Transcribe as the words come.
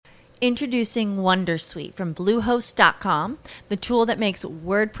Introducing Wondersuite from Bluehost.com, the tool that makes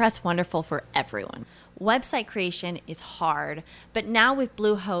WordPress wonderful for everyone. Website creation is hard, but now with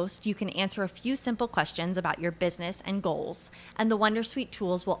Bluehost, you can answer a few simple questions about your business and goals, and the Wondersuite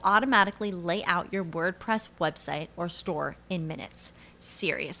tools will automatically lay out your WordPress website or store in minutes.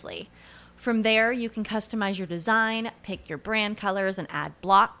 Seriously. From there, you can customize your design, pick your brand colors, and add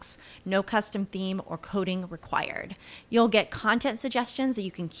blocks. No custom theme or coding required. You'll get content suggestions that you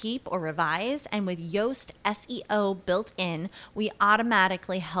can keep or revise, and with Yoast SEO built in, we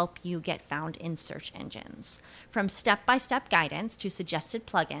automatically help you get found in search engines. From step-by-step guidance to suggested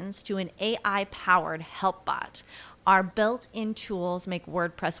plugins to an AI-powered help bot, our built-in tools make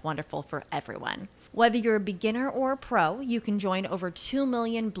WordPress wonderful for everyone. Whether you're a beginner or a pro, you can join over 2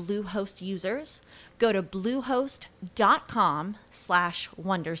 million Bluehost users. Go to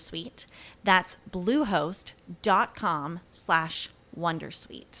bluehost.com/wondersuite. That's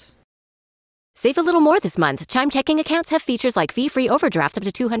bluehost.com/wondersuite. Save a little more this month. Chime checking accounts have features like fee-free overdraft up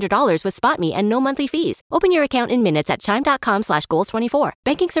to $200 with SpotMe and no monthly fees. Open your account in minutes at chime.com/goals24.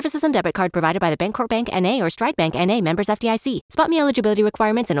 Banking services and debit card provided by the Bancorp Bank N.A. or Stride Bank N.A. members FDIC. SpotMe eligibility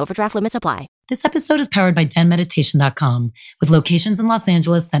requirements and overdraft limits apply. This episode is powered by denmeditation.com, with locations in Los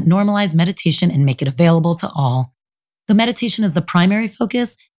Angeles that normalize meditation and make it available to all. Though meditation is the primary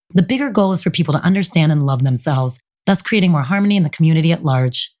focus, the bigger goal is for people to understand and love themselves, thus creating more harmony in the community at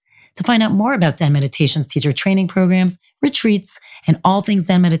large. To find out more about Den Meditation's teacher training programs, retreats, and all things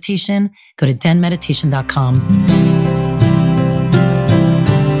Den Meditation, go to denmeditation.com.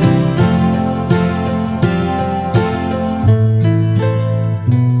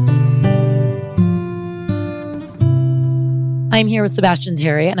 I'm here with Sebastian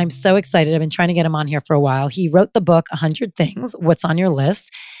Terry, and I'm so excited. I've been trying to get him on here for a while. He wrote the book, 100 Things, What's on Your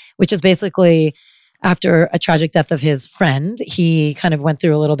List, which is basically after a tragic death of his friend, he kind of went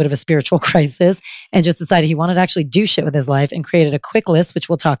through a little bit of a spiritual crisis and just decided he wanted to actually do shit with his life and created a quick list, which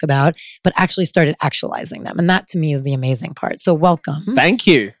we'll talk about, but actually started actualizing them. And that to me is the amazing part. So welcome. Thank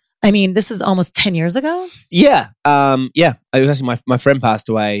you. I mean, this is almost 10 years ago? Yeah. It was actually my friend passed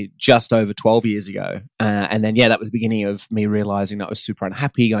away just over 12 years ago. And then, that was the beginning of me realizing that I was super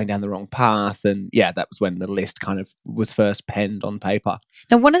unhappy, going down the wrong path. And that was when the list kind of was first penned on paper.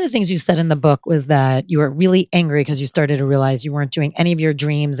 Now, one of the things you said in the book was that you were really angry because you started to realize you weren't doing any of your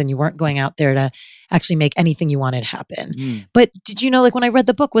dreams and you weren't going out there to actually make anything you wanted happen. But did you know, like when I read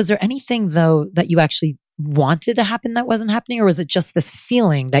the book, was there anything though that you actually wanted to happen that wasn't happening, or was it just this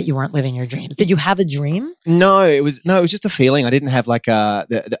feeling that you weren't living your dreams? Did you have a dream? No, it was just a feeling. I didn't have like a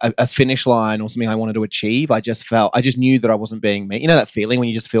finish line or something I wanted to achieve. I just knew that I wasn't being me. You know that feeling when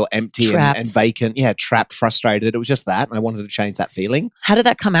you just feel empty and vacant? Yeah, trapped, frustrated. It was just that. And I wanted to change that feeling. How did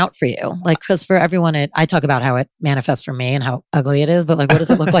that come out for you? Like, because for everyone, I talk about how it manifests for me and how ugly it is, but like, what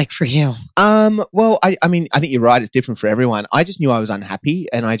does it look like for you? Well, I think you're right. It's different for everyone. I just knew I was unhappy,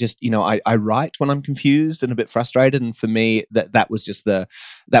 and I just, I write when I'm confused and a bit frustrated, and for me that was just the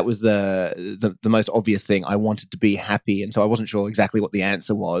most obvious thing. I wanted to be happy, and so I wasn't sure exactly what the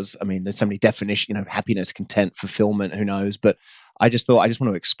answer was. I mean, there's so many definitions, happiness, content, fulfillment, who knows, but I just thought I just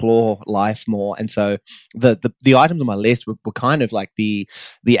want to explore life more. And so the items on my list were kind of like the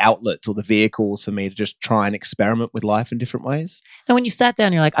outlets or the vehicles for me to just try and experiment with life in different ways. And when you sat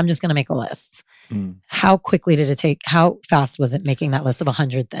down, you're like, I'm just going to make a list. How quickly did it take? How fast was it making that list of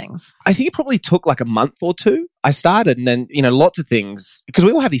 100 things? I think it probably took like a month or two. I started, and then, lots of things, because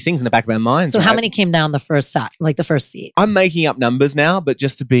we all have these things in the back of our minds. So how many came down the first seat? I'm making up numbers now, but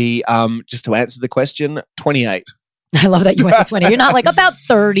just to answer the question, 28. I love that you went to 20. You're not like about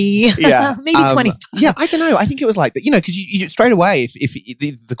 30, maybe 25. Yeah, I don't know. I think it was like that, because you straight away,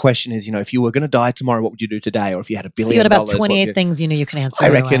 if the question is, if you were going to die tomorrow, what would you do today? Or if you had $1 billion, so you had about 28 things you can answer. I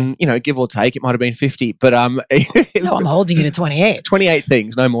reckon, give or take, it might have been 50. But no, I'm holding you to 28. 28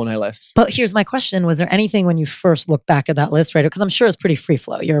 things, no more, no less. But here's my question: was there anything when you first look back at that list, right? Because I'm sure it's pretty free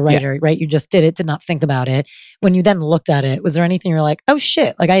flow. You're a writer, right? You just did it, did not think about it. When you then looked at it, was there anything you're like, oh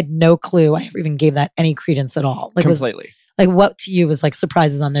shit, like I had no clue I ever even gave that any credence at all? Like completely. Like what to you was like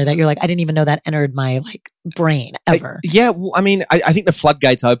surprises on there that you're like, I didn't even know that entered my like brain ever. I think the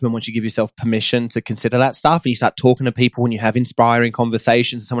floodgates open once you give yourself permission to consider that stuff, and you start talking to people and you have inspiring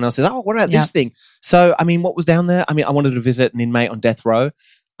conversations, and someone else says, oh, what about this thing? So, what was down there? I wanted to visit an inmate on death row.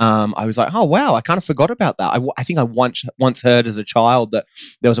 I was like, oh, wow, I kind of forgot about that. I think I once heard as a child that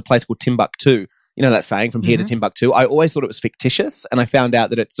there was a place called Timbuktu. You know that saying, from here to Timbuktu? I always thought it was fictitious, and I found out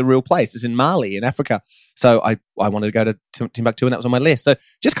that it's a real place. It's in Mali, in Africa. So I wanted to go to Timbuktu, and that was on my list. So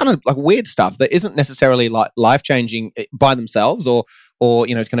just kind of like weird stuff that isn't necessarily like life-changing by themselves or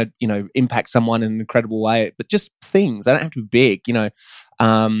it's going to, impact someone in an incredible way, but just things. They don't have to be big,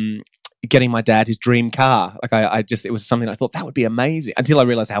 getting my dad his dream car. Like it was something I thought that would be amazing until I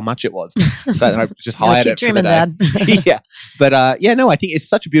realized how much it was. So I just hired it for the day. Yeah. But I think it's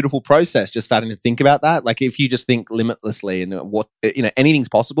such a beautiful process just starting to think about that. Like if you just think limitlessly and what, anything's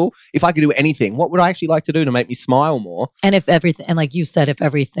possible. If I could do anything, what would I actually like to do to make me smile more? And if everything, and like you said, if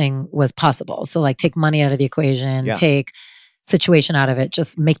everything was possible. So like take money out of the equation, take situation out of it,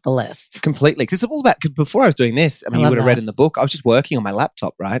 just make the list. Completely. Because it's all about, because before I was doing this, you would have read in the book, I was just working on my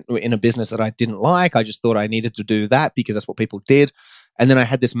laptop, right? In a business that I didn't like. I just thought I needed to do that because that's what people did. And then I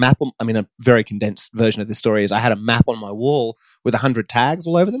had this map, a very condensed version of this story is I had a map on my wall with 100 tags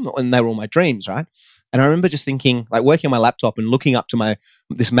all over them, and they were all my dreams, right? And I remember just thinking, like working on my laptop and looking up to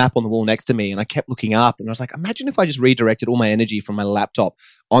this map on the wall next to me, and I kept looking up and I was like, imagine if I just redirected all my energy from my laptop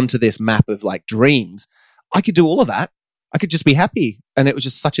onto this map of like dreams. I could do all of that. I could just be happy. And it was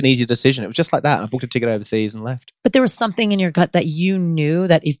just such an easy decision. It was just like that. I booked a ticket overseas and left. But there was something in your gut that you knew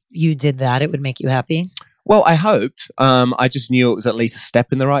that if you did that, it would make you happy? Well, I hoped. I just knew it was at least a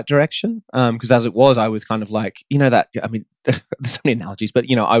step in the right direction. Because as it was, I was kind of like, there's so many analogies, but,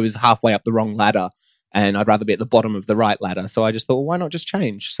 I was halfway up the wrong ladder and I'd rather be at the bottom of the right ladder. So I just thought, well, why not just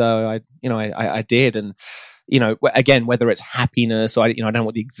change? So I did. And, again, whether it's happiness or, I don't know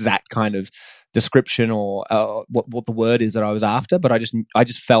what the exact kind of description or what the word is that I was after, but I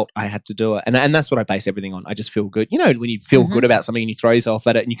just felt I had to do it. And that's what I base everything on. I just feel good. When you feel good about something and you throw yourself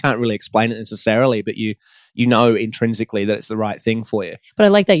at it and you can't really explain it necessarily, but you know intrinsically that it's the right thing for you. But I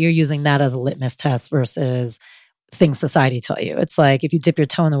like that you're using that as a litmus test versus things society tell you. It's like if you dip your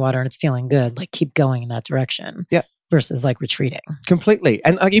toe in the water and it's feeling good, like keep going in that direction. Yeah. Versus like retreating. Completely.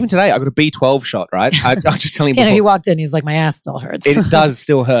 And like even today, I got a B12 shot, right? I was just telling you. He walked in, he's like, my ass still hurts. It does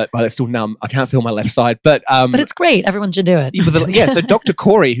still hurt, but it's still numb. I can't feel my left side. But it's great. Everyone should do it. So Dr.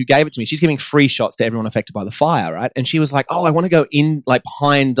 Corey, who gave it to me, she's giving free shots to everyone affected by the fire, right? And she was like, oh, I want to go in like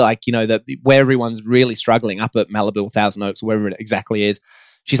behind like, where everyone's really struggling up at Malibu, Thousand Oaks, wherever it exactly is.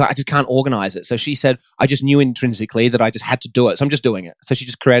 She's like, I just can't organize it. So she said, I just knew intrinsically that I just had to do it. So I'm just doing it. So she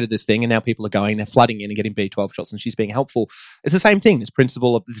just created this thing and now people are going, they're flooding in and getting B12 shots and she's being helpful. It's the same thing, this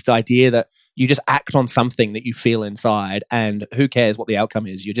principle of this idea that you just act on something that you feel inside and who cares what the outcome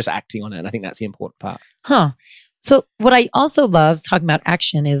is, you're just acting on it. And I think that's the important part. So what I also love talking about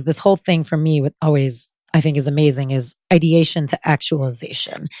action is this whole thing for me with always I think is amazing is ideation to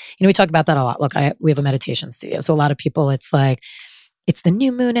actualization. We talk about that a lot. Look, we have a meditation studio. So a lot of people, it's like, it's the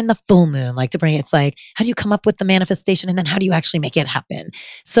new moon and the full moon, like to bring it's like, how do you come up with the manifestation and then how do you actually make it happen?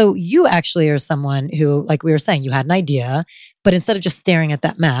 So you actually are someone who, like we were saying, you had an idea, but instead of just staring at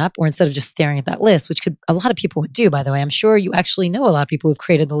that map or instead of just staring at that list, which a lot of people would do, by the way, I'm sure you actually know a lot of people who've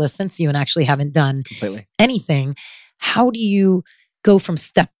created the list since you and actually haven't done anything. How do you go from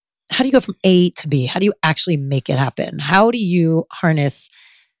A to B? How do you actually make it happen? How do you harness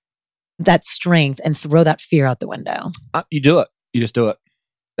that strength and throw that fear out the window? You do it. You just do it.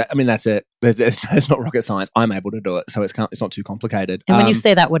 That's it. It's not rocket science. I'm able to do it. So it's not too complicated. And when you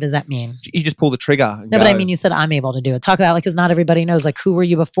say that, what does that mean? You just pull the trigger. And no, but I mean, you said I'm able to do it. Talk about because not everybody knows who were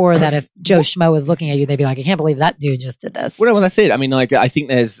you before that if Joe Schmo was looking at you, they'd be like, I can't believe that dude just did this. Well, that's it. I mean, I think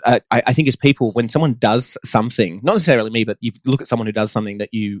there's, I think as people, when someone does something, not necessarily me, but you look at someone who does something that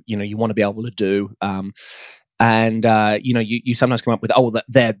you want to be able to do, and you sometimes come up with, oh,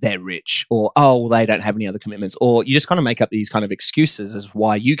 they're rich, or oh, they don't have any other commitments, or you just kind of make up these kind of excuses as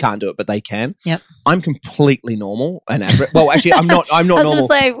why you can't do it, but they can. Yep. I'm completely normal and average. Well, actually, I'm not. I'm not I was normal.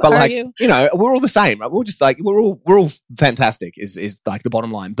 Say, but are you? We're all the same. Right? We're just like we're all fantastic. Is like the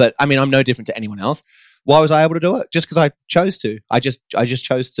bottom line. But I mean, I'm no different to anyone else. Why was I able to do it? Just because I chose to. I just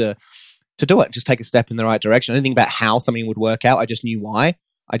chose to do it. Just take a step in the right direction. I didn't think about how something would work out. I just knew why.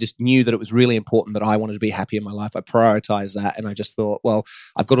 I just knew that it was really important that I wanted to be happy in my life. I prioritized that. And I just thought, well,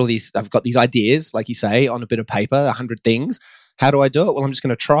 I've got these ideas, like you say, on a bit of paper, 100 things. How do I do it? Well, I'm just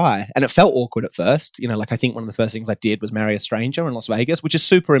going to try. And it felt awkward at first. I think one of the first things I did was marry a stranger in Las Vegas, which is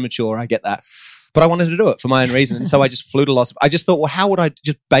super immature. I get that. But I wanted to do it for my own reason. And so I just flew to I just thought, well, how would I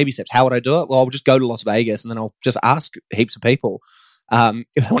just baby steps? How would I do it? Well, I'll just go to Las Vegas and then I'll just ask heaps of people.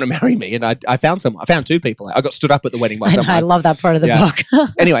 If they want to marry me. And I found some. I found 2 people. I got stood up at the wedding by someone. I love that part of the book.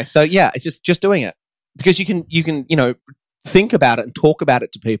 Anyway, so yeah, it's just doing it. Because you can think about it and talk about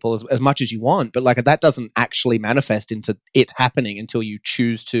it to people as much as you want, but that doesn't actually manifest into it happening until you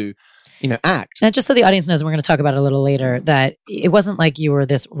choose to act. And just so the audience knows, and we're going to talk about it a little later, that it wasn't like you were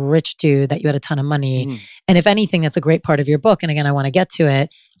this rich dude, that you had a ton of money. And if anything, that's a great part of your book. And again, I want to get to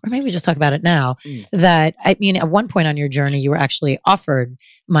it, or maybe we just talk about it now, that, I mean, at one point on your journey, you were actually offered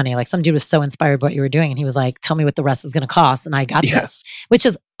money. Like some dude was so inspired by what you were doing. And he was like, tell me what the rest is going to cost. And I got this, which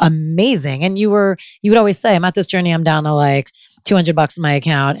is amazing. And you would always say, I'm at this journey, I'm down to $200 $200 in my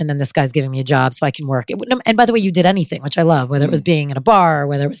account, and then this guy's giving me a job so I can work. And by the way, you did anything, which I love, whether it was being in a bar, or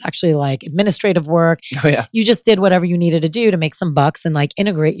whether it was actually like administrative work. Oh, yeah. You just did whatever you needed to do to make some bucks and like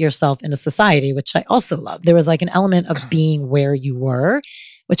integrate yourself into society, which I also love. There was like an element of being where you were,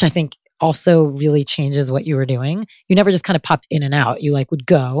 which I think also really changes what you were doing. You never just kind of popped in and out. You like would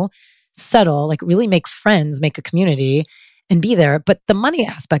go, settle, like really make friends, make a community and be there. But the money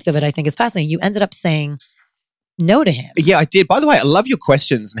aspect of it, I think, is fascinating. You ended up saying no to him. Yeah, I did. By the way, I love your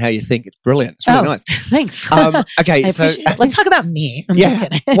questions and how you think. It's brilliant. It's really nice. Thanks. Okay, so let's talk about me. I'm just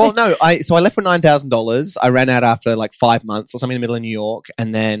kidding. Well, no, I left with $9,000. I ran out after like 5 months or something in the middle of New York.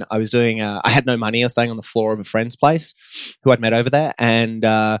 And then I was doing, I had no money. I was staying on the floor of a friend's place who I'd met over there. And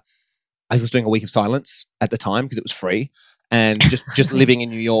I was doing a week of silence at the time because it was free. And just living in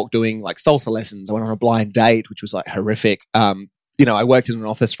New York doing like salsa lessons. I went on a blind date, which was like horrific. I worked in an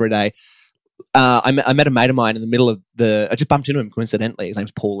office for a day. I met a mate of mine in the middle of I just bumped into him coincidentally. His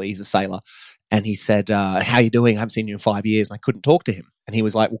name's Paulie. He's a sailor. And he said, how you doing? I haven't seen you in 5 years. And I couldn't talk to him. And he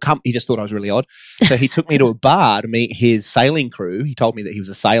was like, well, come. He just thought I was really odd. So he took me to a bar to meet his sailing crew. He told me that he was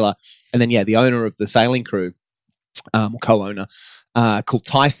a sailor. And then, the owner of the sailing crew, co-owner, called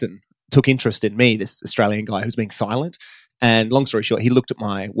Tyson, took interest in me, this Australian guy who's being silent. And long story short, he looked at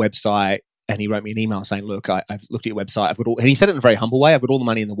my website and he wrote me an email saying, look, I've looked at your website. And he said it in a very humble way. I've got all the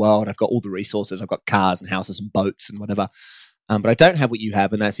money in the world. I've got all the resources. I've got cars and houses and boats and whatever. But I don't have what you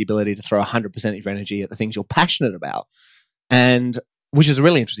have. And that's the ability to throw 100% of your energy at the things you're passionate about. And which is a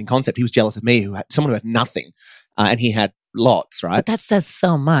really interesting concept. He was jealous of me, someone who had nothing. And he had lots, right? But that says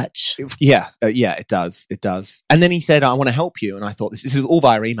so much. Yeah, it does. It does. And then he said, I want to help you. And I thought, this is all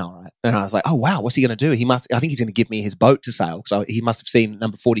via email, right? And I was like, oh, wow, what's he going to do? I think he's going to give me his boat to sail. So he must have seen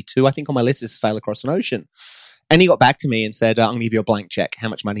number 42, I think, on my list is to sail across an ocean. And he got back to me and said, I'm going to give you a blank check. How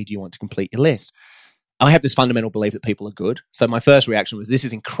much money do you want to complete your list? I have this fundamental belief that people are good. So my first reaction was, this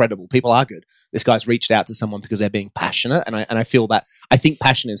is incredible. People are good. This guy's reached out to someone because they're being passionate. And I feel that, I think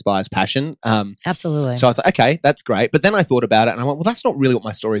passion inspires passion. Absolutely. So I was like, okay, that's great. But then I thought about it and I went, well, that's not really what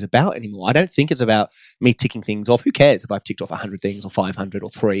my story is about anymore. I don't think it's about me ticking things off. Who cares if I've ticked off 100 things or 500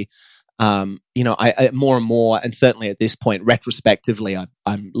 or 3? I more and more, and certainly at this point, retrospectively,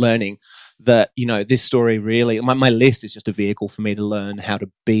 I'm learning that, this story really, my list is just a vehicle for me to learn how to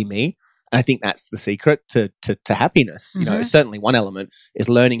be me. And I think that's the secret to happiness. Mm-hmm. Certainly one element is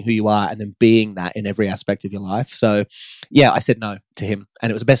learning who you are and then being that in every aspect of your life. So, I said no to him, and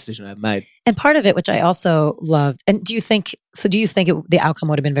it was the best decision I ever made. And part of it, which I also loved, and do you think the outcome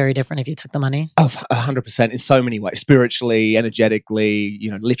would have been very different if you took the money? Oh, 100% in so many ways, spiritually, energetically,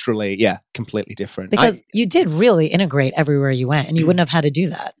 literally, completely different. Because you did really integrate everywhere you went, and you wouldn't have had to do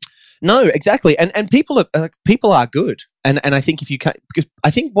that. No, exactly. And people are good. And I think if you can, because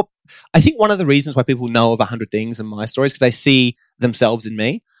I think one of the reasons why people know of 100 things in my stories, because they see themselves in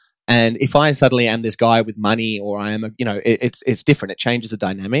me. And if I suddenly am this guy with money, or I am it's different. It changes the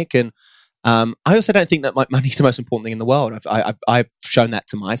dynamic. And I also don't think that money is the most important thing in the world. I've shown that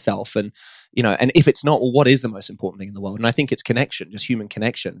to myself. And and if it's not, well, what is the most important thing in the world? And I think it's connection, just human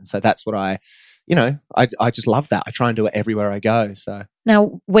connection. And so that's what I just love that. I try and do it everywhere I go. So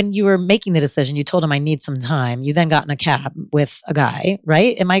now, when you were making the decision, you told him I need some time. You then got in a cab with a guy,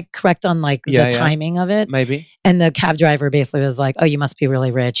 right? Am I correct on the timing of it? Maybe. And the cab driver basically was like, "Oh, you must be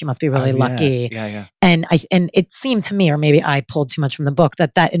really rich. You must be really lucky." Yeah. And it seemed to me, or maybe I pulled too much from the book,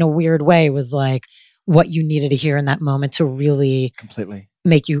 that in a weird way was like what you needed to hear in that moment to really completely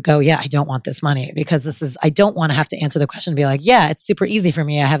make you go, yeah, I don't want this money, because I don't want to have to answer the question and be like, yeah, it's super easy for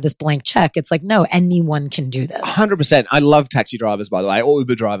me. I have this blank check. It's like, no, anyone can do this. 100%. I love taxi drivers, by the way, or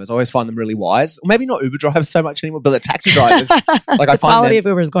Uber drivers. I always find them really wise. Or maybe not Uber drivers so much anymore, but the taxi drivers. I find the quality of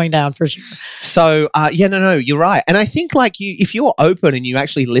Uber is going down for sure. So, no, you're right. And I think if you're open and you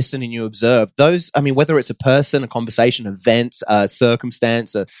actually listen and you observe those, whether it's a person, a conversation, event, a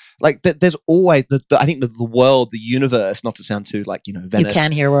circumstance, there's always I think the world, the universe, not to sound too Venice. You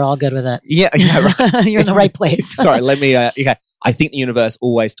can hear, we're all good with it. Yeah, right. You're in the right place. Sorry, let me, okay. I think the universe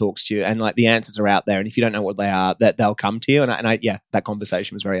always talks to you, and the answers are out there. And if you don't know what they are, that they'll come to you. And I that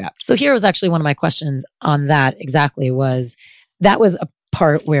conversation was very apt. So here was actually one of my questions on that exactly was a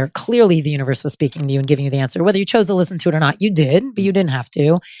part where clearly the universe was speaking to you and giving you the answer. Whether you chose to listen to it or not, you did, but you didn't have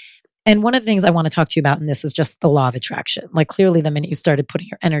to. And one of the things I want to talk to you about in this is just the law of attraction. Clearly the minute you started putting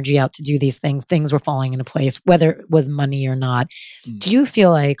your energy out to do these things were falling into place, whether it was money or not. Do you feel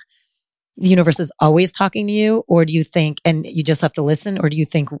like the universe is always talking to you, or do you think, and you just have to listen, or do you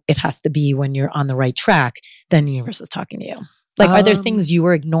think it has to be when you're on the right track, then the universe is talking to you? Like, are there things you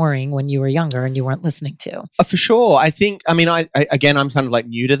were ignoring when you were younger and you weren't listening to? For sure. I think, I mean, I again, I'm kind of like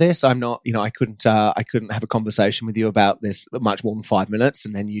new to this. I'm not, I couldn't have a conversation with you about this much more than 5 minutes.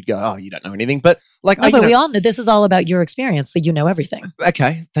 And then you'd go, oh, you don't know anything. But like, but we all know this is all about your experience. So you know everything.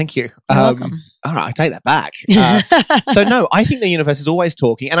 Okay. Thank you. You're welcome. All right. I take that back. So no, I think the universe is always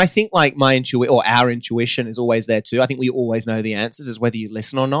talking. And I think like our intuition is always there too. I think we always know the answers, is whether you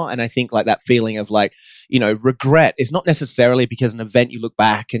listen or not. And I think like that feeling of like, regret is not necessarily because an event you look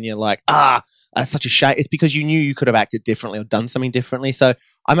back and you're like, that's such a shame. It's because you knew you could have acted differently or done something differently. So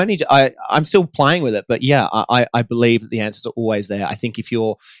I'm still playing with it, but yeah, I believe that the answers are always there. I think if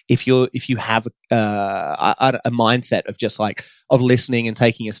you have a mindset of just like of listening and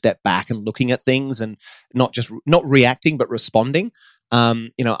taking a step back and looking at things and not reacting but responding,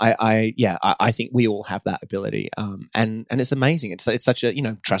 I think we all have that ability, and it's amazing. It's such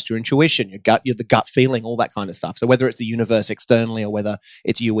a trust your intuition, the gut feeling, all that kind of stuff. So whether it's the universe externally or whether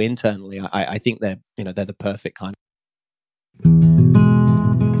it's you internally, I think they're the perfect kind.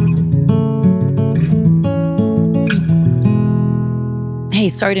 Hey,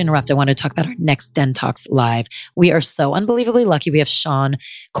 sorry to interrupt. I want to talk about our next Den Talks Live. We are so unbelievably lucky. We have Seane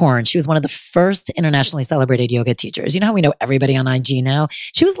Corn. She was one of the first internationally celebrated yoga teachers. You know how we know everybody on IG now?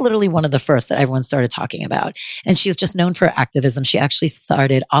 She was literally one of the first that everyone started talking about. And she is just known for activism. She actually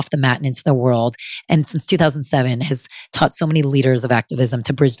started off the mat and into the world. And since 2007 has taught so many leaders of activism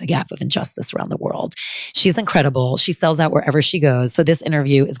to bridge the gap of injustice around the world. She's incredible. She sells out wherever she goes. So this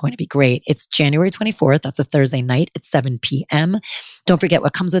interview is going to be great. It's January 24th. That's a Thursday night at 7 p.m. Don't forget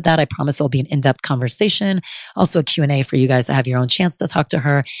what comes with that. I promise it'll be an in-depth conversation. Also a Q&A for you guys to have your own chance to talk to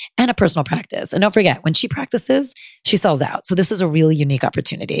her, and a personal practice. And don't forget, when she practices, she sells out. So this is a really unique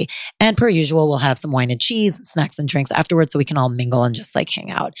opportunity. And per usual, we'll have some wine and cheese, snacks and drinks afterwards so we can all mingle and just like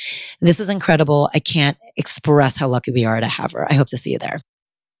hang out. This is incredible. I can't express how lucky we are to have her. I hope to see you there.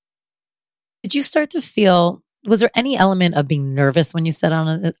 Did you start to feel, was there any element of being nervous when you set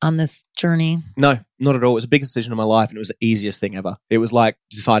on this journey? No, not at all. It was the biggest decision of my life, and it was the easiest thing ever. It was like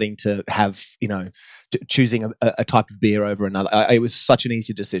deciding to have, choosing a type of beer over another. It was such an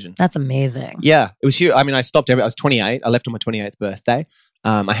easy decision. That's amazing. Yeah, it was huge. I mean, I stopped I was 28. I left on my 28th birthday.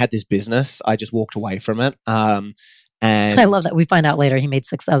 I had this business. I just walked away from it. And I love that we find out later he made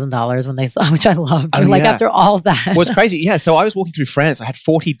 $6,000 when they saw, which I loved. After all that. Well, it's crazy. Yeah. So I was walking through France. I had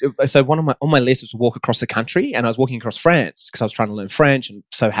 40. So one on my list was to walk across the country, and I was walking across France because I was trying to learn French, and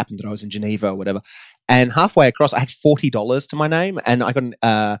so happened that I was in Geneva or whatever. And halfway across, I had $40 to my name, and I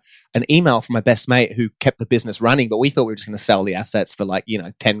got an email from my best mate who kept the business running, but we thought we were just going to sell the assets for like,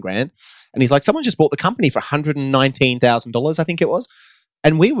 10 grand. And he's like, someone just bought the company for $119,000, I think it was.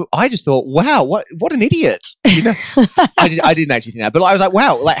 And I just thought, wow, what an idiot. I didn't actually think that, but I was like,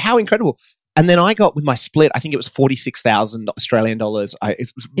 wow, like how incredible. And then I got with my split, I think it was 46,000 Australian dollars.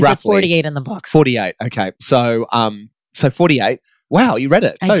 It was roughly 48 in the book. 48. Okay. So 48. Wow, you read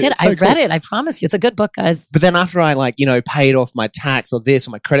it. I did. I read it. I promise you. It's a good book, guys. But then after I paid off my tax or this or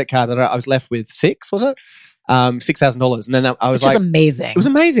my credit card, I was left with $6,000. And then I was Which is amazing. It was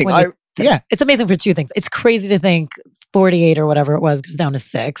amazing. It's amazing for two things. It's crazy to think 48 or whatever it was goes down to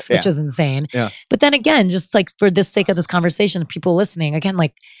 6, which is insane. Yeah. But then again, just like for the sake of this conversation, people listening, again,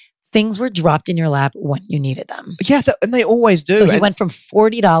 like things were dropped in your lap when you needed them. Yeah, and they always do. So he went from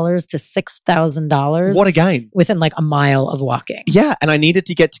 $40 to $6,000. What a gain. Within like a mile of walking. Yeah, and I needed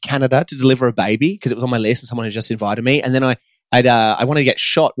to get to Canada to deliver a baby because it was on my list and someone had just invited me. And then I wanted to get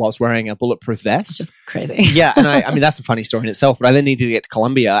shot whilst wearing a bulletproof vest. It's just crazy. Yeah, and I mean, that's a funny story in itself, but I then needed to get to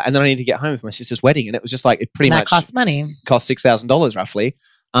Colombia, and then I needed to get home for my sister's wedding, and it was just like, it pretty much cost money. Cost $6,000 roughly.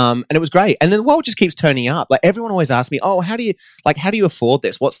 And it was great. And then the world just keeps turning up. Like everyone always asks me, oh, how do you afford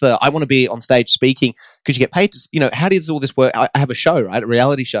this? I want to be on stage speaking because you get paid to, how does all this work? I have a show, right? A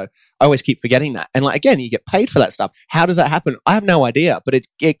reality show. I always keep forgetting that. And like, again, you get paid for that stuff. How does that happen? I have no idea, but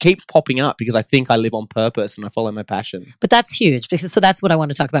it keeps popping up because I think I live on purpose and I follow my passion. But that's huge so that's what I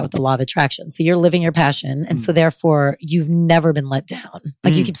want to talk about with the law of attraction. So you're living your passion. And so therefore you've never been let down.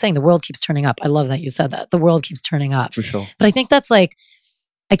 Like you keep saying the world keeps turning up. I love that you said that. The world keeps turning up. For sure. But I think that's like,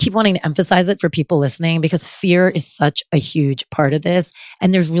 I keep wanting to emphasize it for people listening because fear is such a huge part of this.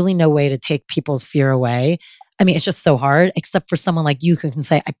 And there's really no way to take people's fear away. I mean, it's just so hard, except for someone like you who can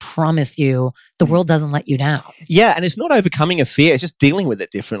say, I promise you, the world doesn't let you down. Yeah. And it's not overcoming a fear. It's just dealing with it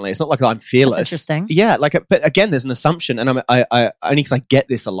differently. It's not like I'm fearless. That's interesting. Yeah. But again, there's an assumption. And I only because I get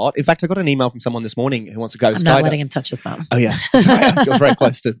this a lot. In fact, I got an email from someone this morning who wants to go skydiving. I'm not letting him touch his phone. Oh, yeah. Sorry. I was very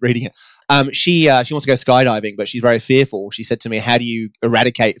close to reading it. She wants to go skydiving, but she's very fearful. She said to me, how do you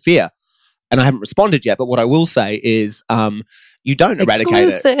eradicate fear? And I haven't responded yet. But what I will say is, You don't eradicate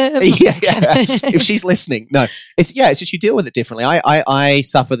it. Yeah. If she's listening. No, it's just you deal with it differently. I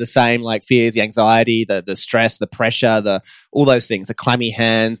suffer the same like fears, the anxiety, the stress, the pressure, all those things, the clammy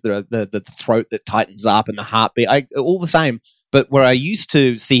hands, the throat that tightens up and the heartbeat, all the same. But where I used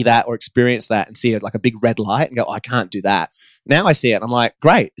to see that or experience that and see it like a big red light and go, I can't do that. Now I see it and I'm like,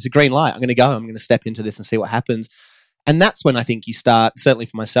 great, it's a green light. I'm going to go. I'm going to step into this and see what happens. And that's when I think you start, certainly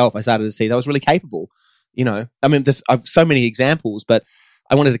for myself, I started to see that I was really capable. You know, I mean, I've so many examples, but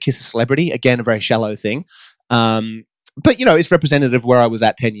I wanted to kiss a celebrity. Again, a very shallow thing. But, you know, it's representative of where I was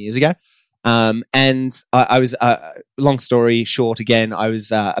at 10 years ago. And I was, long story short, again, I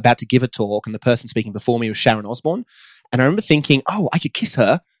was about to give a talk and the person speaking before me was Sharon Osbourne. And I remember thinking, oh, I could kiss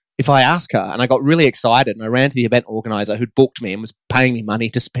her if I ask her. And I got really excited and I ran to the event organizer who'd booked me and was paying me money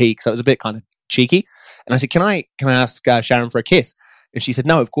to speak. So it was a bit kind of cheeky. And I said, can I ask Sharon for a kiss? And she said,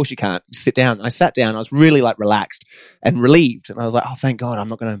 no, of course you can't. Just sit down. And I sat down. I was really like relaxed and relieved. And I was like, oh, thank God, I'm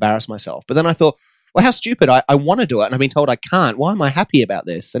not going to embarrass myself. But then I thought, well, how stupid. I want to do it. And I've been told I can't. Why am I happy about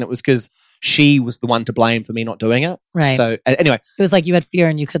this? And it was because she was the one to blame for me not doing it. Right. So anyway. It was like you had fear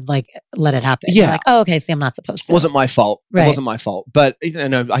and you could like let it happen. Yeah. You're like, oh, okay, see, I'm not supposed to. It wasn't my fault. Right. It wasn't my fault. But you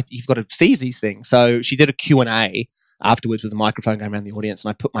know, you've got to seize these things. So she did a Q&A afterwards with a microphone going around the audience.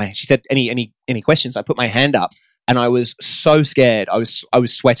 And she said, any questions? I put my hand up and I was so scared. I was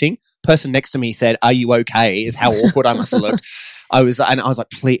sweating. Person next to me said, are you okay? Is how awkward I must have looked. I was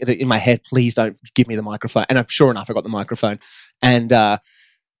like, please, in my head, please don't give me the microphone. And sure enough, I got the microphone.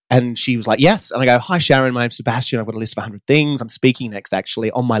 And she was like, yes. And I go, hi, Sharon, my name's Sebastian. I've got a list of 100 things. I'm speaking next, actually.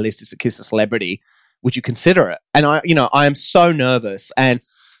 On my list is to kiss a celebrity. Would you consider it? And I am so nervous. And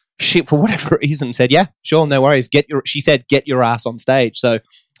she, for whatever reason, said, yeah, sure, no worries. She said, get your ass on stage. So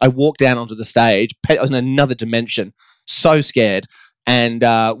I walked down onto the stage. I was in another dimension, so scared. And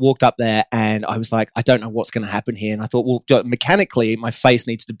walked up there and I was like, I don't know what's going to happen here. And I thought, well, mechanically, my face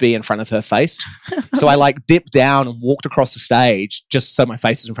needs to be in front of her face. So I like dipped down and walked across the stage just so my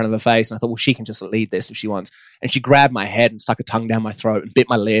face is in front of her face. And I thought, well, she can just lead this if she wants. And she grabbed my head and stuck her tongue down my throat and bit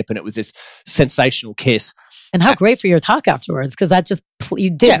my lip. And it was this sensational kiss. And how great for your talk afterwards, because that just, you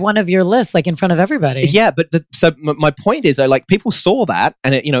did one of your lists like in front of everybody. Yeah, but so my point is though, like people saw that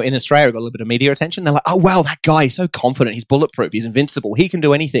and it, in Australia got a little bit of media attention. They're like, oh wow, that guy, he's so confident, he's bulletproof, he's invincible, he can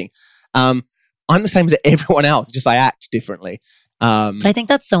do anything. I'm the same as everyone else, just I act differently. But I think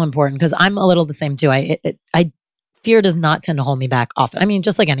that's so important because I'm a little the same too. Fear does not tend to hold me back often. I mean,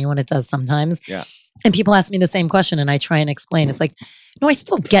 just like anyone, it does sometimes. Yeah. And people ask me the same question and I try and explain. It's like, no, I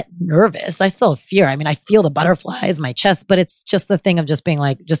still get nervous. I still have fear. I mean, I feel the butterflies, my chest, but it's just the thing of just being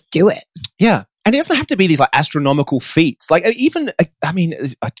like, just do it. Yeah. And it doesn't have to be these like astronomical feats. Like even, I mean,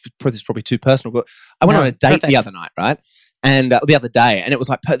 this is probably too personal, but I went on a date the other night, right? And the other day, and it was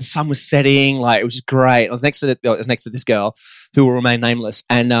like the sun was setting, like it was just great. I was next to this girl who will remain nameless,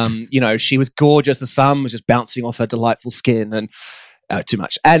 and she was gorgeous. The sun was just bouncing off her delightful skin, and too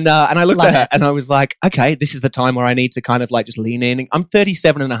much. And I looked at her, and I was like, okay, this is the time where I need to kind of like just lean in. I'm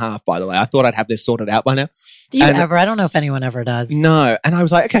 37 and a half, by the way. I thought I'd have this sorted out by now. Do you ever? I don't know if anyone ever does. No. And I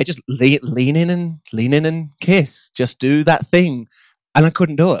was like, okay, just lean in and kiss. Just do that thing. And I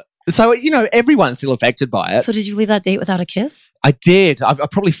couldn't do it. So, everyone's still affected by it. So did you leave that date without a kiss? I did. I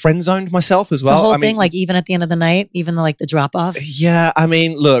probably friend-zoned myself as well. The whole thing, like even at the end of the night, even the drop-off? Yeah. I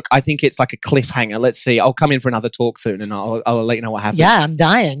mean, look, I think it's like a cliffhanger. Let's see. I'll come in for another talk soon and I'll let you know what happens. Yeah, I'm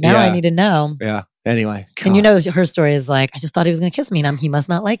dying. Now I need to know. Yeah. Anyway. God. And her story is like, I just thought he was going to kiss me and he must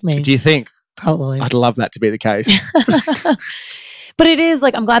not like me. Do you think? Probably. I'd love that to be the case. But it is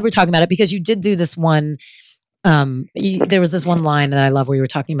like, I'm glad we're talking about it because you did do this one. There was this one line that I love where you were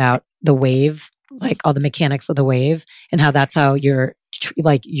talking about the wave, like all the mechanics of the wave and how that's how your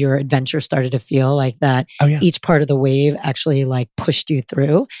adventure started to feel like that. Oh, yeah. Each part of the wave actually like pushed you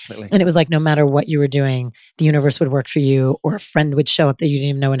through. Absolutely. And it was like, no matter what you were doing, the universe would work for you or a friend would show up that you didn't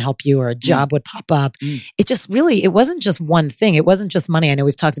even know and help you or a job would pop up. It just really, it wasn't just one thing. It wasn't just money. I know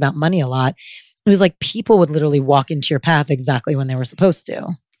we've talked about money a lot. It was like people would literally walk into your path exactly when they were supposed to.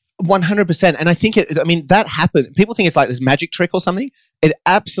 100%. And I think that happened. People think it's like this magic trick or something. It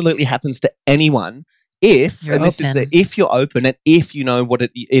absolutely happens to anyone if you're open and if you know what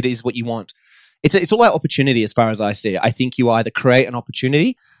it is what you want. It's all about opportunity as far as I see it. I think you either create an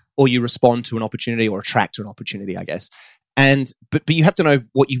opportunity or you respond to an opportunity or attract to an opportunity, I guess. But you have to know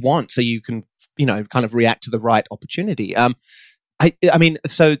what you want so you can, kind of react to the right opportunity. I mean,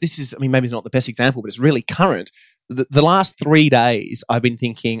 so this is, maybe it's not the best example, but it's really current. The last 3 days, I've been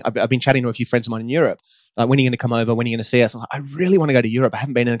thinking, I've been chatting to a few friends of mine in Europe. Like, when are you going to come over? When are you going to see us? I was like, I really want to go to Europe. I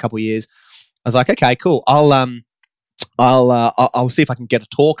haven't been in a couple of years. I was like, okay, cool. I'll see if I can get a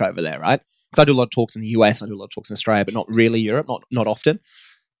talk over there, right? So I do a lot of talks in the US, I do a lot of talks in Australia, but not really Europe, not often.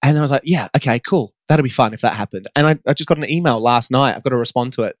 And I was like, yeah, okay, cool. That'll be fun if that happened. And I just got an email last night. I've got to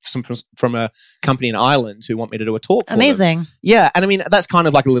respond to it from a company in Ireland who want me to do a talk for Amazing. them. Yeah. And I mean, that's kind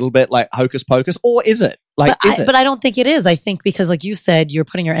of like a little bit like hocus pocus, or is it? Like, But I don't think it is. I think because like you said, you're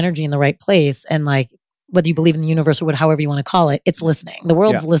putting your energy in the right place, and like whether you believe in the universe or however you want to call it, it's listening. The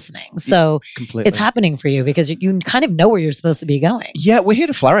world's listening. So completely. It's happening for you because you kind of know where you're supposed to be going. Yeah, we're here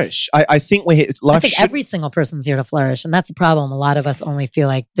to flourish. I think we're here. I think every single person's here to flourish. And that's a problem. A lot of us only feel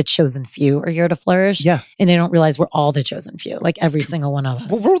like the chosen few are here to flourish. Yeah. And they don't realize we're all the chosen few, like every single one of us.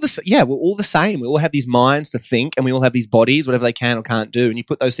 Well, we're all the same. We all have these minds to think, and we all have these bodies, whatever they can or can't do. And you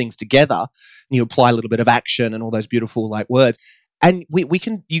put those things together and you apply a little bit of action and all those beautiful like words. And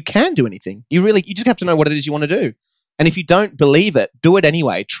you can do anything. You just have to know what it is you want to do. And if you don't believe it, do it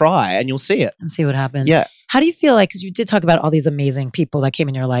anyway. Try and you'll see it. And see what happens. Yeah. How do you feel like, because you did talk about all these amazing people that came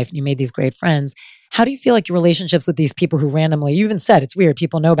in your life and you made these great friends. How do you feel like your relationships with these people who randomly, you even said it's weird,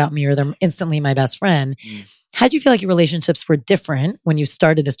 people know about me or they're instantly my best friend. How do you feel like your relationships were different when you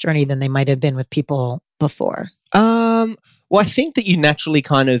started this journey than they might have been with people before? Well, I think that you naturally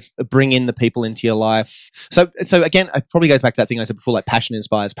kind of bring in the people into your life. So again, it probably goes back to that thing I said before, like passion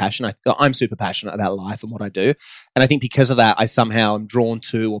inspires passion. I'm super passionate about life and what I do. And I think because of that, I somehow am drawn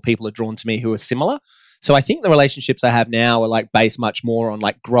to, or people are drawn to me who are similar. So I think the relationships I have now are like based much more on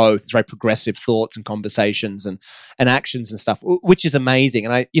like growth, very progressive thoughts and conversations and actions and stuff, which is amazing.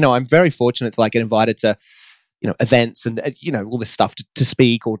 And I'm very fortunate to like get invited to, events and, all this stuff to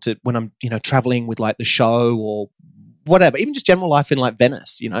speak, or to when I'm, traveling with like the show or whatever, even just general life in like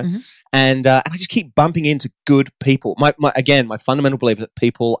Venice, Mm-hmm. and I just keep bumping into good people. My fundamental belief is that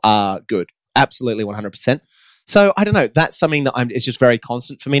people are good. Absolutely 100%. So I don't know. That's something that it's just very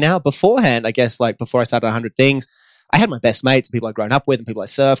constant for me now. Beforehand, I guess, like before I started 100 Things, I had my best mates and people I'd grown up with and people I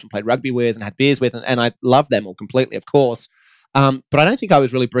surfed and played rugby with and had beers with. And I loved them all completely, of course. But I don't think I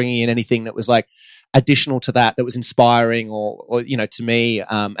was really bringing in anything that was like additional to that was inspiring or to me.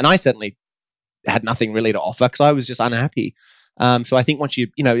 And I certainly had nothing really to offer because I was just unhappy. So I think once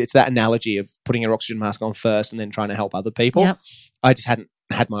it's that analogy of putting your oxygen mask on first and then trying to help other people. Yep. I just hadn't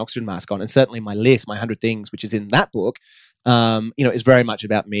had my oxygen mask on. And certainly my list, my 100 Things, which is in that book, is very much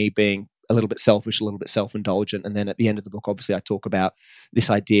about me being a little bit selfish, a little bit self-indulgent. And then at the end of the book, obviously I talk about this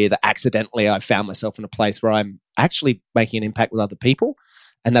idea that accidentally I found myself in a place where I'm actually making an impact with other people.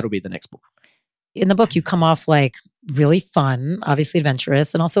 And that'll be the next book. In the book, you come off like really fun, obviously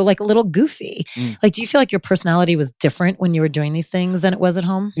adventurous, and also like a little goofy. Like, do you feel like your personality was different when you were doing these things than it was at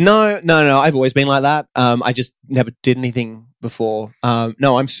home? No. I've always been like that. I just never did anything before.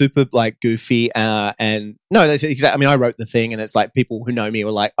 No, I'm super like goofy. And no, that's exactly. I mean, I wrote the thing, and it's like people who know me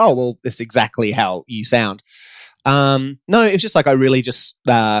were like, "Oh, well, this is exactly how you sound." No, it was just like I really just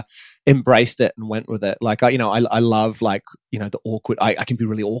embraced it and went with it. Like I love like the awkward. I can be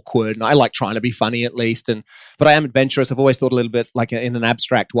really awkward, and I like trying to be funny at least. But I am adventurous. I've always thought a little bit like in an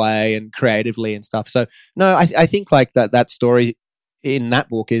abstract way and creatively and stuff. So no, I think like that story in that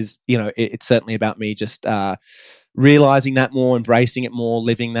book is it's certainly about me just realizing that more, embracing it more,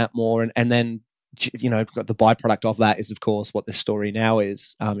 living that more, and then. The byproduct of that is, of course, what this story now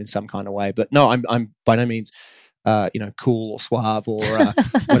is in some kind of way. But no, I'm by no means, cool or suave or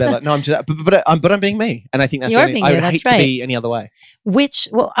whatever. No, I'm just, but I'm being me, and I think that's. I would hate to be any other way.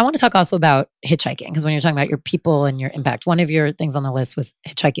 I want to talk also about hitchhiking, because when you're talking about your people and your impact, one of your things on the list was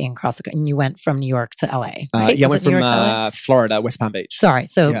hitchhiking across the country, and you went from New York to LA. Right? I went from Florida, West Palm Beach. Sorry,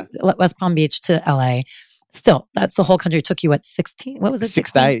 West Palm Beach to LA. Still, that's the whole country. It took you 16? What was it?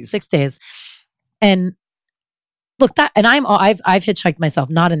 6 days. 6 days. And look, I've hitchhiked myself,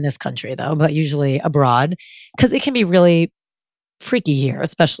 not in this country though, but usually abroad, because it can be really freaky here,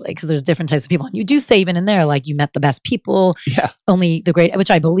 especially because there's different types of people. And you do say even in there, like you met the best people, only the great, which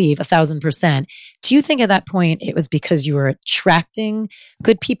I believe 1,000%. Do you think at that point it was because you were attracting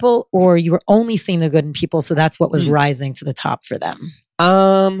good people, or you were only seeing the good in people, so that's what was rising to the top for them?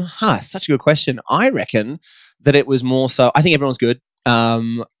 Such a good question. I reckon that it was more so, I think everyone's good.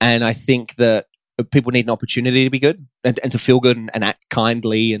 And I think that people need an opportunity to be good and to feel good and act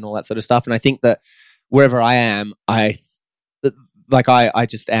kindly and all that sort of stuff. And I think that wherever I am, I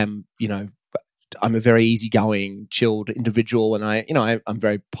just am, I'm a very easygoing, chilled individual. And I'm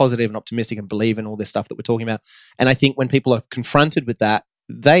very positive and optimistic and believe in all this stuff that we're talking about. And I think when people are confronted with that,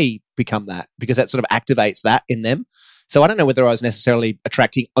 they become that, because that sort of activates that in them. So I don't know whether I was necessarily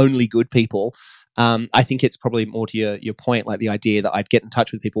attracting only good people. I think it's probably more to your point, like the idea that I'd get in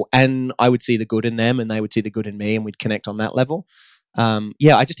touch with people and I would see the good in them and they would see the good in me and we'd connect on that level.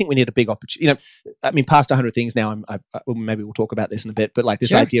 I just think we need a big opportunity. I mean, past 100 things now, maybe we'll talk about this in a bit, but like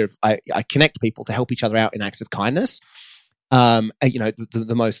this idea of I connect people to help each other out in acts of kindness.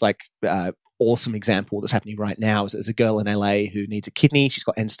 The most like awesome example that's happening right now is a girl in LA who needs a kidney. She's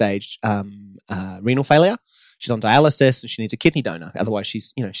got end stage renal failure. She's on dialysis and she needs a kidney donor. Otherwise,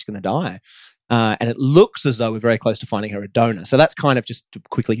 she's going to die. And it looks as though we're very close to finding her a donor. So that's kind of just to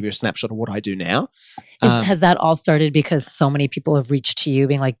quickly give you a snapshot of what I do now. Has that all started because so many people have reached to you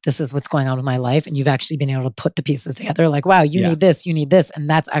being like, this is what's going on with my life, and you've actually been able to put the pieces together like, wow, you need this, and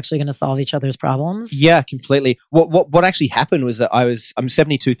that's actually going to solve each other's problems? Yeah, completely. What actually happened was that I'm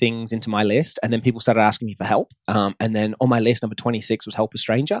 72 things into my list, and then people started asking me for help. And then on my list, number 26 was help a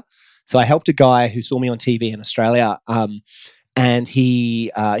stranger. So I helped a guy who saw me on TV in Australia, and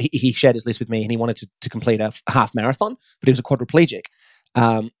he shared his list with me, and he wanted to complete a half marathon, but he was a quadriplegic.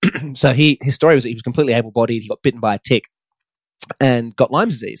 So his story was that he was completely able-bodied. He got bitten by a tick and got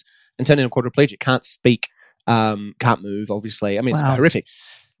Lyme's disease and turned into a quadriplegic. Can't speak, can't move, obviously. I mean, it's horrific.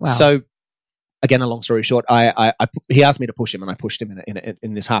 Wow. So again, a long story short, he asked me to push him, and I pushed him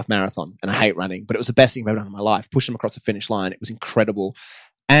in this half marathon, and I hate running, but it was the best thing I've ever done in my life. Pushed him across the finish line. It was incredible.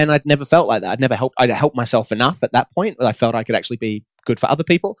 And I'd never felt like that. I'd helped myself enough at that point that I felt I could actually be good for other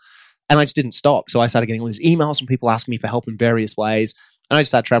people. And I just didn't stop. So I started getting all these emails from people asking me for help in various ways. And I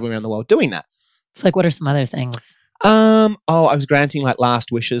just started traveling around the world doing that. So like, what are some other things? I was granting like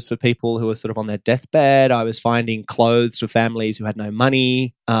last wishes for people who were sort of on their deathbed. I was finding clothes for families who had no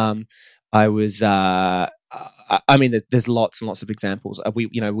money. I was, there's lots and lots of examples.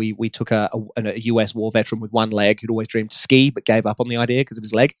 We took a US war veteran with one leg who'd always dreamed to ski but gave up on the idea because of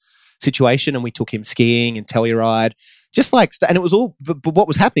his leg situation, and we took him skiing and Telluride, just like, and it was all. But what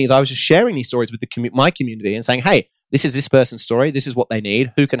was happening is I was just sharing these stories with my community and saying, "Hey, this is this person's story. This is what they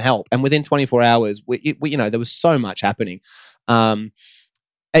need. Who can help?" And within 24 hours, we there was so much happening.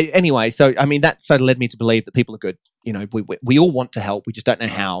 Anyway, so I mean that sort of led me to believe that people are good. We all want to help, we just don't know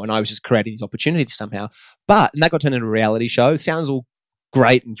how. And I was just creating these opportunities somehow. And that got turned into a reality show. It sounds all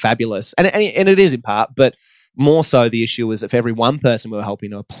great and fabulous, and it is in part, but more so the issue was if every one person we were helping,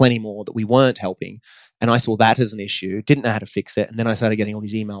 there were plenty more that we weren't helping. And I saw that as an issue, didn't know how to fix it. And then I started getting all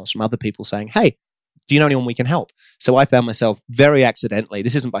these emails from other people saying, "Hey, do you know anyone we can help?" So I found myself very accidentally,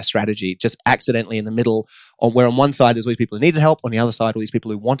 this isn't by strategy, just accidentally in the middle, where on one side there's all these people who needed help, on the other side all these people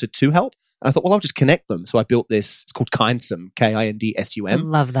who wanted to help. And I thought, well, I'll just connect them. So I built this, it's called Kindsum, KINDSUM. I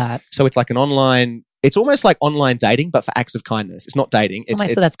love that. So it's like an online, it's almost like online dating, but for acts of kindness. It's not dating.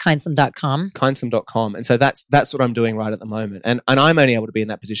 So that's kindsum.com. Kindsum.com. And so that's what I'm doing right at the moment. And I'm only able to be in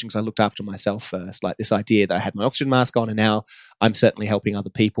that position because I looked after myself first, like this idea that I had my oxygen mask on, and now I'm certainly helping other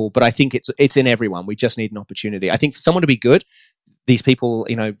people. But I think it's in everyone. We just need an opportunity. I think for someone to be good, these people,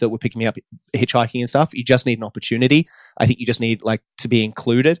 that were picking me up hitchhiking and stuff, you just need an opportunity. I think you just need to be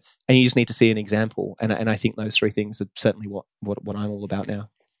included, and you just need to see an example. And I think those three things are certainly what I'm all about now.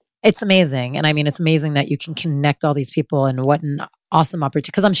 It's amazing. And I mean, it's amazing that you can connect all these people, and what an awesome opportunity.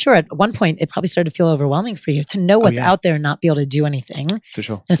 Because I'm sure at one point it probably started to feel overwhelming for you to know what's out there and not be able to do anything. For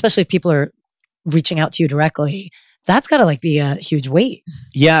sure. And especially if people are reaching out to you directly, that's got to be a huge weight.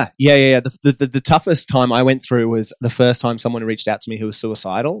 Yeah. The toughest time I went through was the first time someone reached out to me who was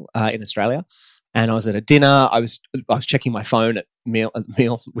suicidal in Australia. And I was at a dinner. I was checking my phone at meal,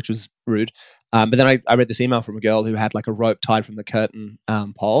 which was rude. But then I read this email from a girl who had a rope tied from the curtain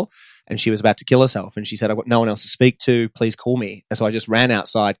pole, and she was about to kill herself. And she said, "I've got no one else to speak to. Please call me." And so I just ran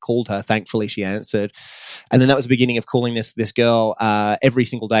outside, called her. Thankfully, she answered. And then that was the beginning of calling this girl every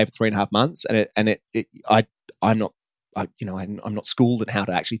single day for 3.5 months. I'm not schooled in how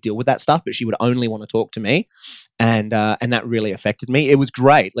to actually deal with that stuff, but she would only want to talk to me. And that really affected me. It was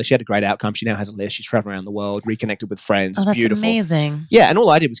great. She had a great outcome. She now has a list. She's traveling around the world, reconnected with friends. Oh, it's that's beautiful. Amazing. Yeah, and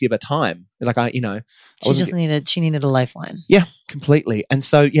all I did was give her time. She needed a lifeline. Yeah, completely. And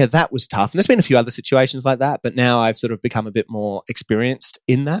so, that was tough. And there's been a few other situations like that, but now I've sort of become a bit more experienced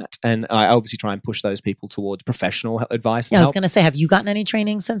in that. And I obviously try and push those people towards professional advice. Yeah, I was going to say, have you gotten any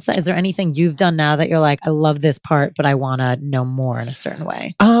training since then? Is there anything you've done now that you're like, I love this part, but I want to know more in a certain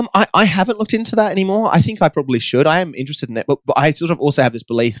way? I haven't looked into that anymore. I think I probably should. I am interested in it, but I sort of also have this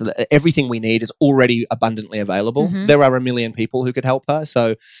belief that everything we need is already abundantly available. Mm-hmm. There are a million people who could help her.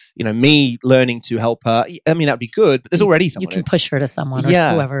 So, me learning to help her, I mean, that'd be good, but there's already someone. You can push her to someone or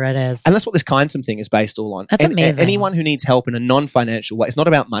whoever it is. And that's what this Kindsum thing is based all on. That's amazing. Anyone who needs help in a non-financial way, it's not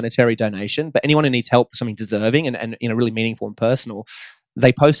about monetary donation, but anyone who needs help with something deserving and really meaningful and personal,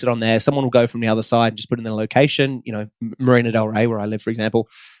 they post it on there. Someone will go from the other side and just put in their location, Marina Del Rey, where I live, for example.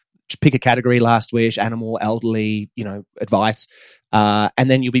 pick a category: last wish, animal, elderly, advice. And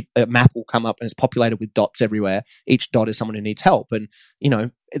then a map will come up and it's populated with dots everywhere. Each dot is someone who needs help. And,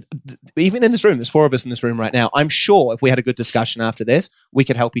 even in this room, there's 4 of us in this room right now. I'm sure if we had a good discussion after this, we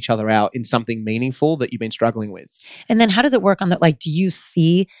could help each other out in something meaningful that you've been struggling with. And then how does it work on that? Like, do you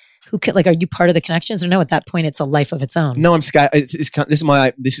see who could, like, are you part of the connections or no? At that point, it's a life of its own. No, I'm scared. This is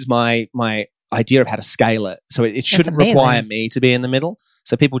my idea of how to scale it. So it shouldn't require me to be in the middle.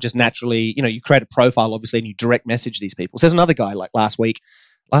 So people just naturally, you create a profile, obviously, and you direct message these people. So there's another guy like last week,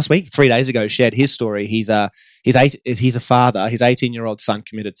 3 days ago, shared his story. He's a father. His 18-year-old son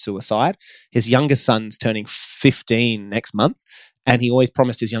committed suicide. His youngest son's turning 15 next month. And he always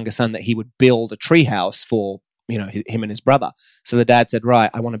promised his younger son that he would build a treehouse for, him and his brother. So the dad said, right,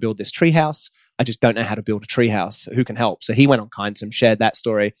 I want to build this treehouse. I just don't know how to build a treehouse. Who can help? So he went on Kindsome, shared that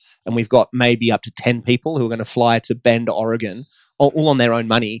story. And we've got maybe up to 10 people who are going to fly to Bend, Oregon, all on their own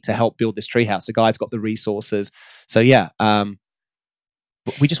money to help build this treehouse. The guy's got the resources. So yeah,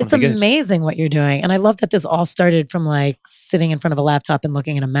 we just want to be good. It's amazing what you're doing. And I love that this all started from like sitting in front of a laptop and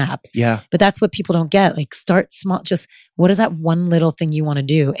looking at a map. Yeah. But that's what people don't get. Like, start small. Just what is that one little thing you want to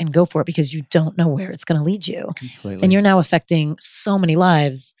do and go for it, because you don't know where it's going to lead you. Completely. And you're now affecting so many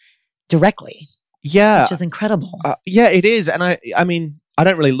lives directly. Yeah. Which is incredible. Yeah, it is. And I mean, I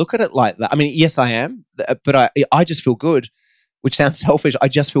don't really look at it like that. I mean, yes, I am, but I just feel good, which sounds selfish. I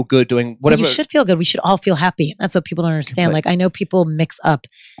just feel good doing whatever. But you should feel good. We should all feel happy. That's what people don't understand. Like, I know people mix up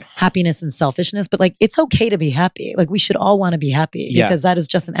happiness and selfishness, but like, it's okay to be happy. Like, we should all want to be happy because that is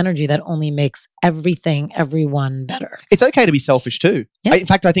just an energy that only makes everyone better. It's okay to be selfish too. Yeah. In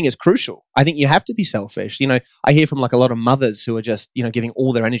fact, I think it's crucial. I think you have to be selfish. I hear from like a lot of mothers who are just, giving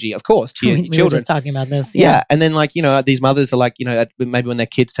all their energy, of course, to your we children. were just talking about this. Yeah. And then like, these mothers are like, maybe when their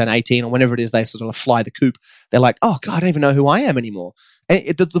kids turn 18 or whenever it is, they sort of fly the coop. They're like, oh God, I don't even know who I am anymore. And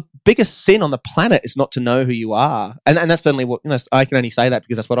the biggest sin on the planet is not to know who you are. And that's certainly what, I can only say that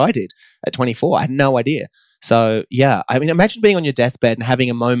because that's what I did at 24. I had no idea. So yeah, I mean, imagine being on your deathbed and having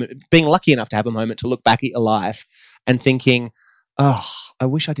a moment, being lucky enough to have a moment to look back at your life and thinking, oh, I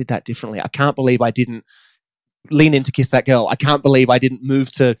wish I did that differently. I can't believe I didn't lean in to kiss that girl. I can't believe I didn't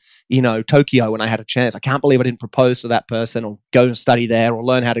move to, Tokyo when I had a chance. I can't believe I didn't propose to that person or go and study there or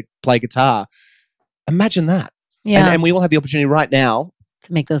learn how to play guitar. Imagine that. Yeah. And we all have the opportunity right now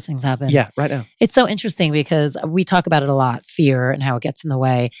to make those things happen. Yeah, right now. It's so interesting because we talk about it a lot, fear and how it gets in the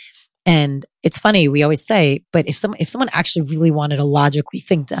way. And it's funny, we always say, but if someone actually really wanted to logically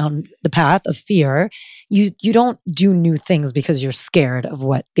think down the path of fear, you don't do new things because you're scared of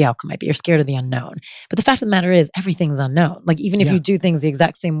what the outcome might be. You're scared of the unknown. But the fact of the matter is, everything's unknown. Like, even if you do things the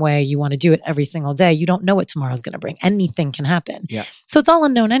exact same way you want to do it every single day, you don't know what tomorrow's going to bring. Anything can happen. Yeah. So it's all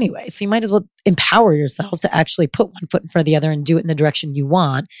unknown anyway. So you might as well empower yourself to actually put one foot in front of the other and do it in the direction you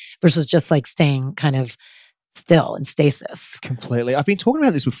want versus just like staying kind of still in stasis. Completely. I've been talking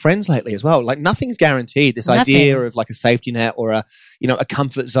about this with friends lately as well. Like, nothing's guaranteed. This idea of like a safety net or a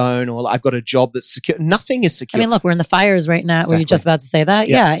comfort zone, or I've got a job that's secure. Nothing is secure. I mean, look, we're in the fires right now. Exactly. Were you just about to say that?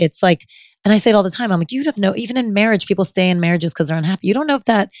 Yeah. It's like, and I say it all the time. I'm like, you'd have even in marriage, people stay in marriages because they're unhappy. You don't know if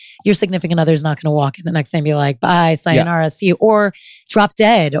that your significant other is not going to walk in the next day and be like, bye, sayonara, see you, or drop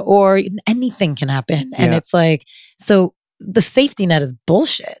dead, or anything can happen. And it's like, so the safety net is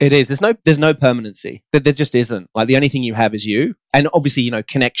bullshit. It is. There's no permanency. There just isn't. Like, the only thing you have is you. And obviously,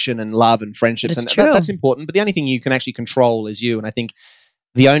 connection and love and friendships. And that's important. But the only thing you can actually control is you. And I think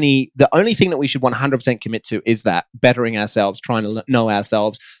the only thing that we should 100% commit to is that bettering ourselves, trying to know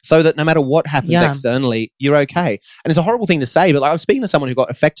ourselves so that no matter what happens externally, you're okay. And it's a horrible thing to say, but like, I was speaking to someone who got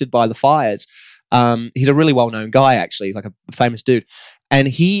affected by the fires. He's a really well-known guy, actually. He's like a famous dude. And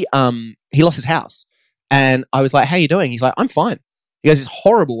he lost his house. And I was like, how you doing? He's like, I'm fine. He goes, it's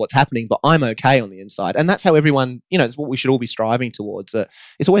horrible what's happening, but I'm okay on the inside. And that's how everyone, it's what we should all be striving towards.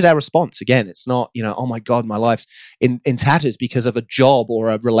 It's always our response. Again, it's not, oh my God, my life's in tatters because of a job or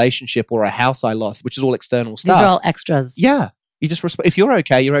a relationship or a house I lost, which is all external stuff. These are all extras. Yeah. You just, if you're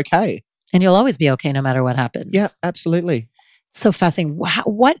okay, you're okay. And you'll always be okay no matter what happens. Yeah, absolutely. So fascinating.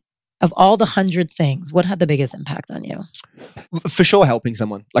 What of all the 100 things, what had the biggest impact on you? For sure, helping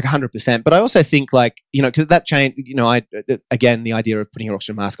someone, like 100%. But I also think, like, because that change, again, the idea of putting your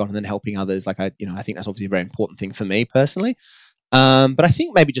oxygen mask on and then helping others, like, I think that's obviously a very important thing for me personally. But I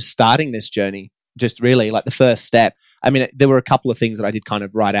think maybe just starting this journey, just really like the first step. I mean, there were a couple of things that I did kind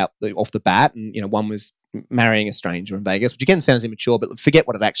of right out off the bat. And, one was marrying a stranger in Vegas, which again sounds immature, but forget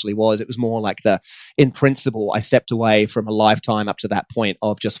what it actually was. It was more like in principle, I stepped away from a lifetime up to that point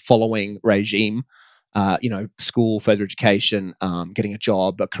of just following regime school, further education, getting a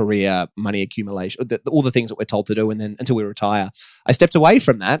job, a career, money accumulation, all the things that we're told to do. And then until we retire, I stepped away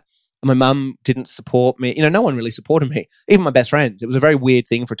from that. And my mum didn't support me. No one really supported me, even my best friends. It was a very weird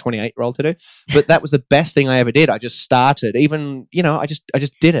thing for a 28-year-old to do. But that was the best thing I ever did. I just started. Even, I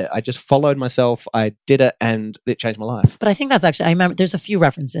just did it. I just followed myself. I did it and it changed my life. But I think that's actually, I remember there's a few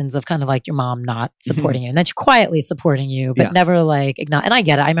references of kind of like your mom not supporting you and then she's quietly supporting you, but never like, and I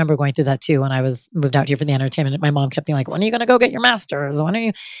get it. I remember going through that too when I moved out here for the entertainment. My mom kept being like, when are you going to go get your master's? When are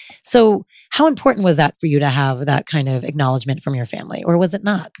you? So how important was that for you to have that kind of acknowledgement from your family, or was it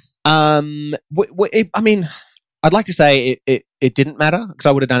not? I'd like to say it didn't matter because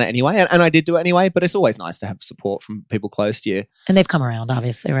I would have done it anyway. And I did do it anyway, but it's always nice to have support from people close to you. And they've come around,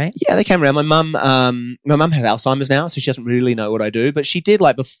 obviously, right? Yeah, they came around. My mum has Alzheimer's now, so she doesn't really know what I do, but she did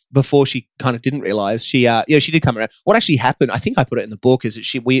before she kind of didn't realize she did come around. What actually happened, I think I put it in the book, is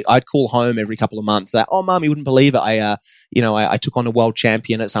that I'd call home every couple of months. Oh, Mum, you wouldn't believe it. I took on a world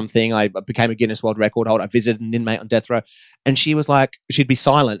champion at something. I became a Guinness World Record holder. I visited an inmate on death row. And she was like, she'd be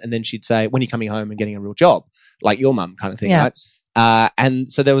silent. And then she'd say, when are you coming home and getting a real job? Like your mum kind of thing, right? And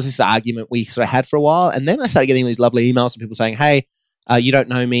so there was this argument we sort of had for a while. And then I started getting these lovely emails from people saying, hey, you don't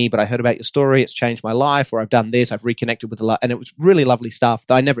know me, but I heard about your story. It's changed my life, or I've done this. I've reconnected with a lot. And it was really lovely stuff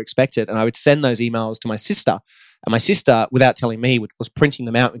that I never expected. And I would send those emails to my sister. And my sister, without telling me, was printing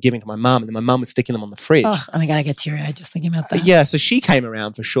them out and giving to my mum. And then my mum was sticking them on the fridge. Oh, my God, I get teary-eyed just thinking about that. Yeah, so she came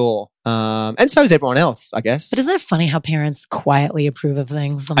around for sure. And so is everyone else, I guess. But isn't it funny how parents quietly approve of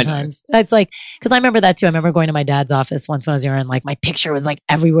things sometimes? It's like, because I remember that too. I remember going to my dad's office once when I was younger and like my picture was like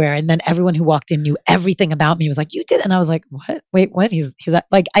everywhere. And then everyone who walked in knew everything about me. It was like, you did. And I was like, what? Wait, what? He's that,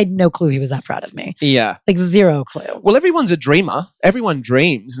 like, I had no clue he was that proud of me. Yeah. Like zero clue. Well, everyone's a dreamer. Everyone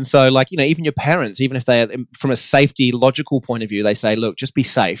dreams. And so like, even your parents, even if they, from a safety, logical point of view, they say, look, just be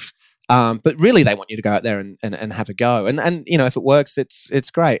safe. But really, they want you to go out there and have a go. And if it works,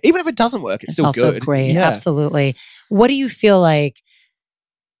 it's great. Even if it doesn't work, it's still also good. Great, yeah. Absolutely. What do you feel like?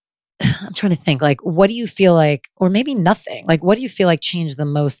 I'm trying to think. Like, what do you feel like, or maybe nothing? Like, what do you feel like changed the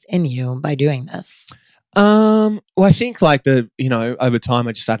most in you by doing this? Well, I think like over time,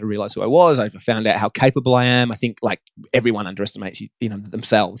 I just started to realize who I was. I found out how capable I am. I think like everyone underestimates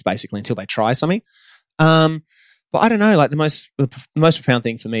themselves basically until they try something. But I don't know, like the most profound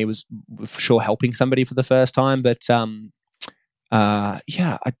thing for me was for sure helping somebody for the first time. But I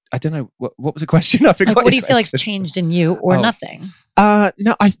don't know. What was the question? I forgot. Like, what do you feel like's changed in you, or nothing? No,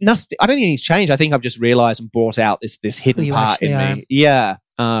 nothing. I don't think anything's changed. I think I've just realized and brought out this hidden part in me. Yeah.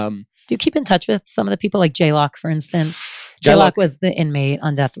 Do you keep in touch with some of the people, like J-Lock, for instance? J-Lock was the inmate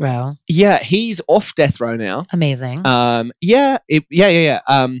on death row. Yeah, he's off death row now. Amazing. Yeah.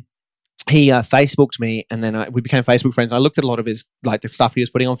 He Facebooked me, and then we became Facebook friends. I looked at a lot of his, like the stuff he was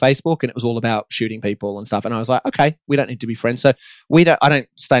putting on Facebook, and it was all about shooting people and stuff. And I was like, okay, we don't need to be friends. So I don't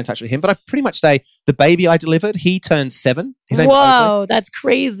stay in touch with him, but I pretty much stay. The baby I delivered, he turned 7. His name's Whoa, that's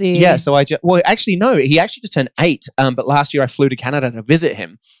crazy. Yeah. So actually, no, he actually just turned 8. But last year I flew to Canada to visit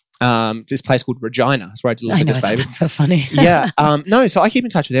him. This place called Regina. That's where I delivered this baby. That's so funny. Yeah. No, so I keep in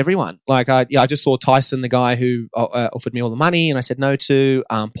touch with everyone. Like I just saw Tyson, the guy who offered me all the money, and I said no to.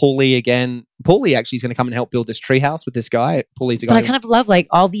 Paul Lee again. Paul Lee actually is going to come and help build this treehouse with this guy. Paul Lee's a guy. But I kind of love like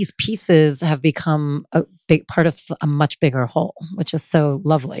all these pieces have become a big part of a much bigger whole, which is so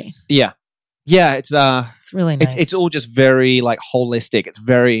lovely. Yeah. Yeah, it's really nice. It's all just very like holistic. It's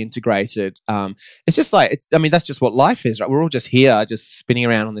very integrated. It's just like that's just what life is, right? We're all just here, just spinning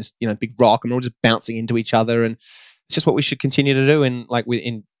around on this big rock, and we're all just bouncing into each other, and it's just what we should continue to do. And like with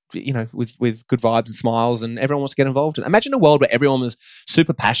good vibes and smiles, and everyone wants to get involved. Imagine a world where everyone was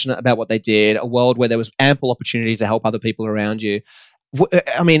super passionate about what they did. A world where there was ample opportunity to help other people around you.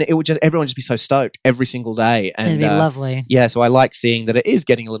 It would everyone would just be so stoked every single day. And it'd be lovely. Yeah. So I like seeing that it is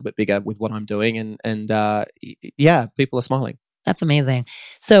getting a little bit bigger with what I'm doing, and people are smiling. That's amazing.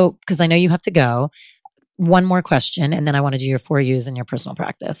 So, because I know you have to go, one more question, and then I want to do your 4 U's in your personal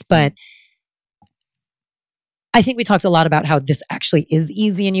practice. But I think we talked a lot about how this actually is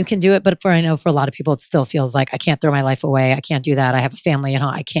easy and you can do it. But I know for a lot of people, it still feels like I can't throw my life away. I can't do that. I have a family and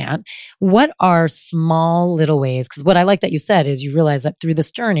I can't. What are small little ways? Because what I like that you said is you realize that through this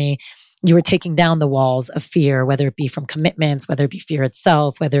journey, you were taking down the walls of fear, whether it be from commitments, whether it be fear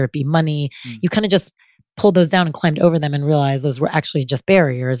itself, whether it be money. You kind of just pulled those down and climbed over them and realized those were actually just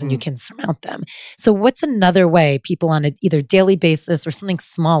barriers and you can surmount them. So what's another way people on a either daily basis or something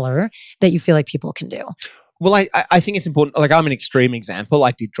smaller that you feel like people can do? Well, I think it's important. Like I'm an extreme example. I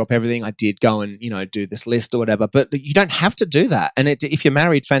did drop everything. I did go and do this list or whatever. But you don't have to do that. And if you're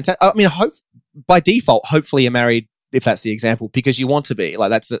married, fantastic. I mean, by default, hopefully you're married if that's the example, because you want to be. Like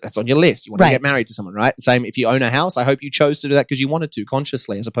that's on your list. You want to get married to someone, right? Same if you own a house. I hope you chose to do that because you wanted to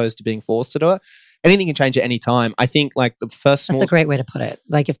consciously as opposed to being forced to do it. Anything can change at any time. I think like the first That's a great way to put it.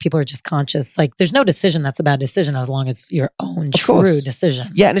 Like if people are just conscious, like there's no decision that's a bad decision as long as your own true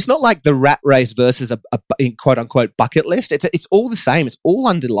decision. Yeah, and it's not like the rat race versus a quote unquote bucket list. It's all the same. It's all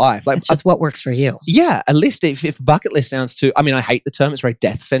under life. Like it's just what works for you. Yeah, a list. If bucket list sounds too, I mean, I hate the term. It's very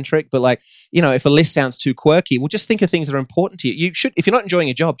death centric. But like if a list sounds too quirky, well, just think of things that are important to you. You should, if you're not enjoying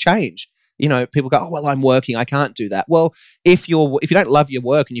your job, change. People go, oh, well, I'm working. I can't do that. Well, if you don't love your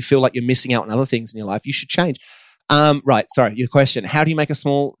work and you feel like you're missing out on other things in your life, you should change. Right. Sorry. Your question. How do you make a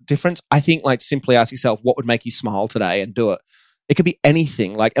small difference? I think like simply ask yourself, what would make you smile today and do it? It could be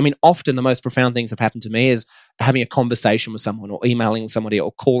anything. Like, I mean, often the most profound things have happened to me is having a conversation with someone or emailing somebody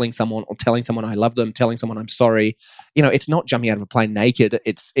or calling someone or telling someone I love them, telling someone I'm sorry. It's not jumping out of a plane naked.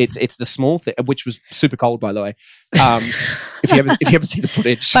 It's the small thing, which was super cold, by the way. If you ever see the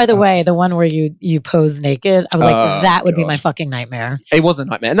footage. By the way, the one where you pose naked, I was like, that would be my fucking nightmare. It was a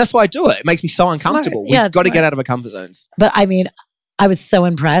nightmare. And that's why I do it. It makes me so uncomfortable. We've got to get out of our comfort zones. But I mean, I was so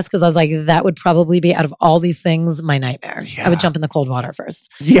impressed because I was like, that would probably be out of all these things, my nightmare. Yeah. I would jump in the cold water first.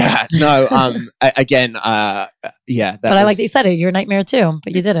 Yeah. No, again, yeah. But I like that you said it. You're a nightmare too,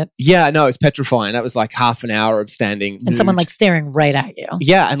 but you did it. Yeah, no, it's petrifying. That was like half an hour of standing and nude. Someone like staring right at you.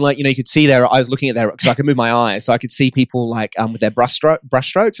 Yeah. And like, you could see I was looking at because I could move my eyes. So I could see people like with their brush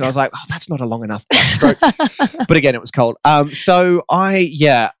strokes. And I was like, oh, that's not a long enough brush stroke. But again, it was cold. I think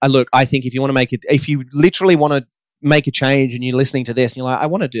if you want to make it, if you literally want to make a change and you're listening to this and you're like, I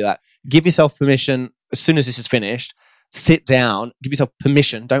want to do that. Give yourself permission as soon as this is finished, sit down, give yourself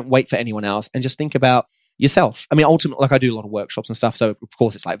permission. Don't wait for anyone else and just think about yourself. I mean, ultimately, like I do a lot of workshops and stuff. So of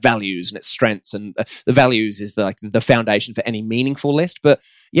course it's like values and it's strengths and the values is the foundation for any meaningful list. But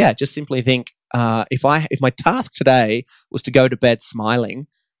yeah, just simply think, if my task today was to go to bed smiling,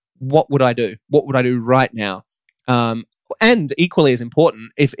 what would I do? What would I do right now? And equally as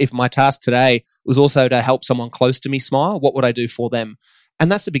important, if my task today was also to help someone close to me smile, what would I do for them?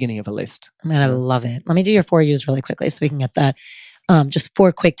 And that's the beginning of a list. Man, I love it. Let me do your 4 U's really quickly so we can get that. Just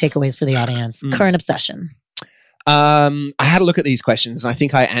 4 quick takeaways for the audience. Current obsession. I had a look at these questions and I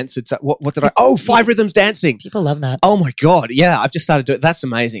think I answered. What did I? Oh, 5 Rhythms dancing. People love that. Oh my God. Yeah, I've just started doing it. That's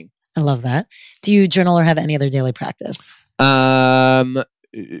amazing. I love that. Do you journal or have any other daily practice?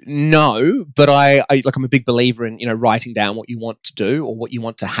 No, but I'm a big believer in, writing down what you want to do or what you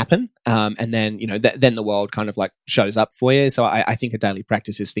want to happen. And then, then the world kind of like shows up for you. So I think a daily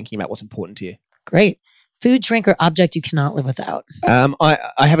practice is thinking about what's important to you. Great. Food, drink, or object you cannot live without. I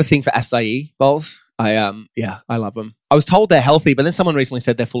have a thing for acai bowls. I love them. I was told they're healthy, but then someone recently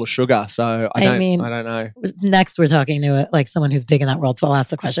said they're full of sugar. So I don't know. Next, we're talking to someone who's big in that world. So I'll ask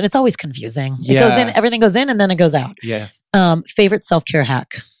the question. It's always confusing. Yeah. It goes in, everything goes in and then it goes out. Yeah. Favorite self-care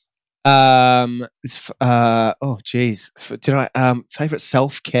hack? Favorite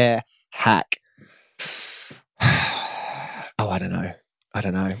self-care hack? Oh, I don't know.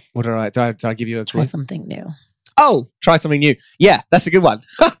 What did I give you a Try something new. Oh, try something new. Yeah, that's a good one.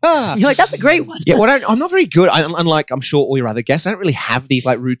 You're like, that's a great one. Yeah, well, I'm not very good. Unlike I'm sure all your other guests, I don't really have these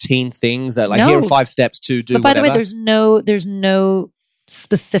like routine things that here are 5 steps to do. But by whatever. the way, there's no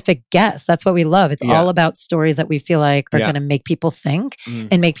specific guess. That's what we love. It's all about stories that we feel like are going to make people think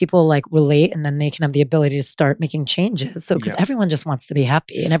and make people like relate, and then they can have the ability to start making changes. So because everyone just wants to be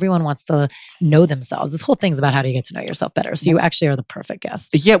happy and everyone wants to know themselves. This whole thing's about how do you get to know yourself better. So you actually are the perfect guest.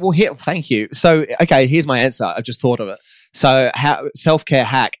 Yeah, well, thank you. So, okay, here's my answer. I've just thought of it. So how self-care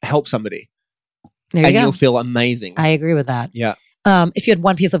hack, help somebody. There you go. You'll feel amazing. I agree with that. Yeah. If you had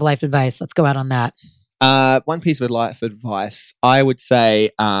one piece of life advice, let's go out on that. One piece of life advice, I would say,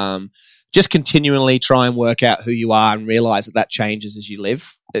 just continually try and work out who you are and realize that changes as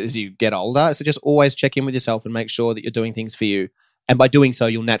you get older. So just always check in with yourself and make sure that you're doing things for you. And by doing so,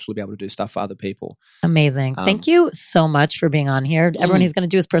 you'll naturally be able to do stuff for other people. Amazing. Thank you so much for being on here. Everyone, he's going to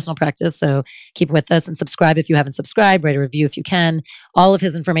do his personal practice. So keep with us and subscribe if you haven't subscribed. Write a review if you can. All of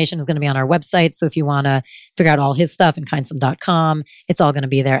his information is going to be on our website. So if you want to figure out all his stuff in kindsome.com, it's all going to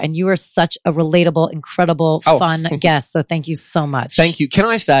be there. And you are such a relatable, incredible, fun guest. So thank you so much. Thank you. Can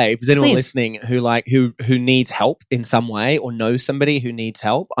I say, if there's anyone listening who needs help in some way or knows somebody who needs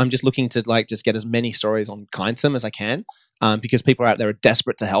help, I'm just looking to just get as many stories on Kindsome as I can. Because people out there are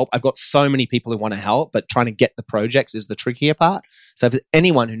desperate to help. I've got so many people who want to help, but trying to get the projects is the trickier part. So if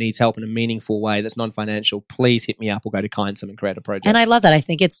anyone who needs help in a meaningful way that's non-financial, please hit me up or go to Kindsome and create a project. And I love that. I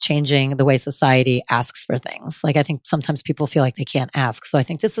think it's changing the way society asks for things. Like I think sometimes people feel like they can't ask. So I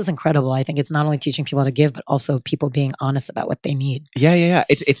think this is incredible. I think it's not only teaching people how to give, but also people being honest about what they need. Yeah.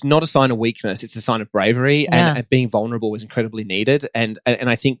 It's not a sign of weakness. It's a sign of bravery, and being vulnerable is incredibly needed. And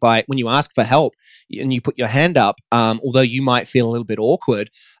I think when you ask for help and you put your hand up, although you might feel a little bit awkward,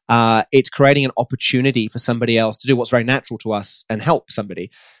 it's creating an opportunity for somebody else to do what's very natural to us and help somebody.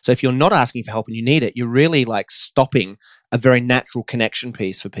 So if you're not asking for help and you need it, you're really like stopping a very natural connection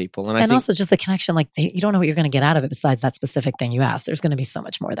piece for people. And I think also just the connection, like you don't know what you're going to get out of it besides that specific thing you asked. There's going to be so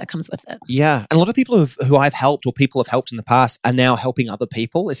much more that comes with it. Yeah. And a lot of people who I've helped or people have helped in the past are now helping other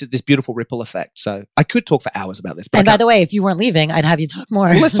people. It's this beautiful ripple effect. So I could talk for hours about this. But and by the way, if you weren't leaving, I'd have you talk more.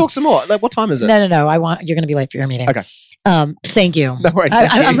 Well, let's talk some more. Like, what time is it? No. You're going to be late for your meeting. Okay. Thank you. No worries.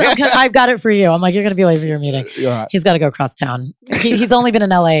 I've got it for you. I'm like, you're going to be late for your meeting. You're right. He's got to go across town. He's only been in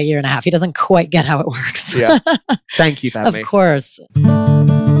LA a year and a half. He doesn't quite get how it works. Yeah. Thank you for having me. Of course.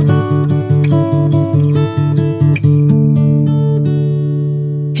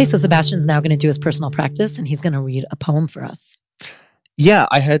 Okay, so Sebastian's now going to do his personal practice and he's going to read a poem for us. Yeah,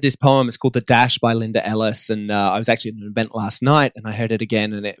 I heard this poem. It's called The Dash by Linda Ellis. And I was actually at an event last night and I heard it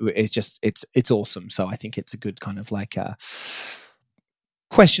again, and it's awesome. So I think it's a good kind of like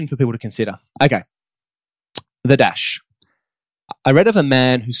question for people to consider. Okay. The Dash. I read of a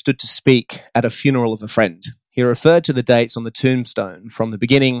man who stood to speak at a funeral of a friend. He referred to the dates on the tombstone from the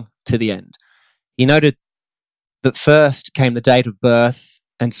beginning to the end. He noted that first came the date of birth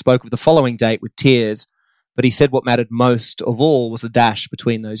and spoke of the following date with tears, but he said what mattered most of all was the dash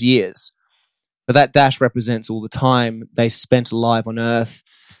between those years. For that dash represents all the time they spent alive on earth,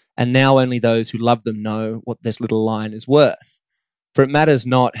 and now only those who love them know what this little line is worth. For it matters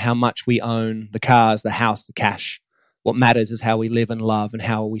not how much we own, the cars, the house, the cash. What matters is how we live and love and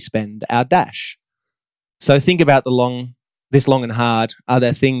how we spend our dash. So think about this long and hard. Are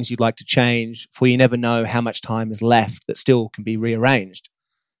there things you'd like to change? For you never know how much time is left that still can be rearranged.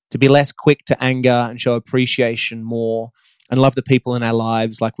 To be less quick to anger and show appreciation more, and love the people in our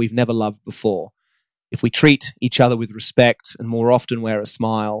lives like we've never loved before. If we treat each other with respect and more often wear a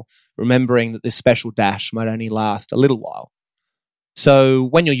smile, remembering that this special dash might only last a little while. So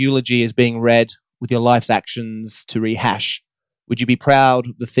when your eulogy is being read with your life's actions to rehash, would you be proud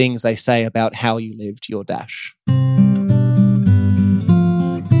of the things they say about how you lived your dash?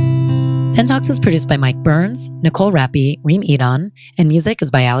 10 Talks is produced by Mike Burns, Nicole Rappi, Reem Edon, and music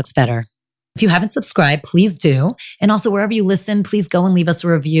is by Alex Vetter. If you haven't subscribed, please do. And also wherever you listen, please go and leave us a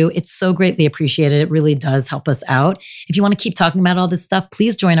review. It's so greatly appreciated. It really does help us out. If you want to keep talking about all this stuff,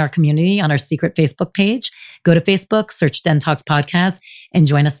 please join our community on our secret Facebook page. Go to Facebook, search Den Talks Podcast, and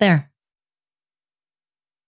join us there.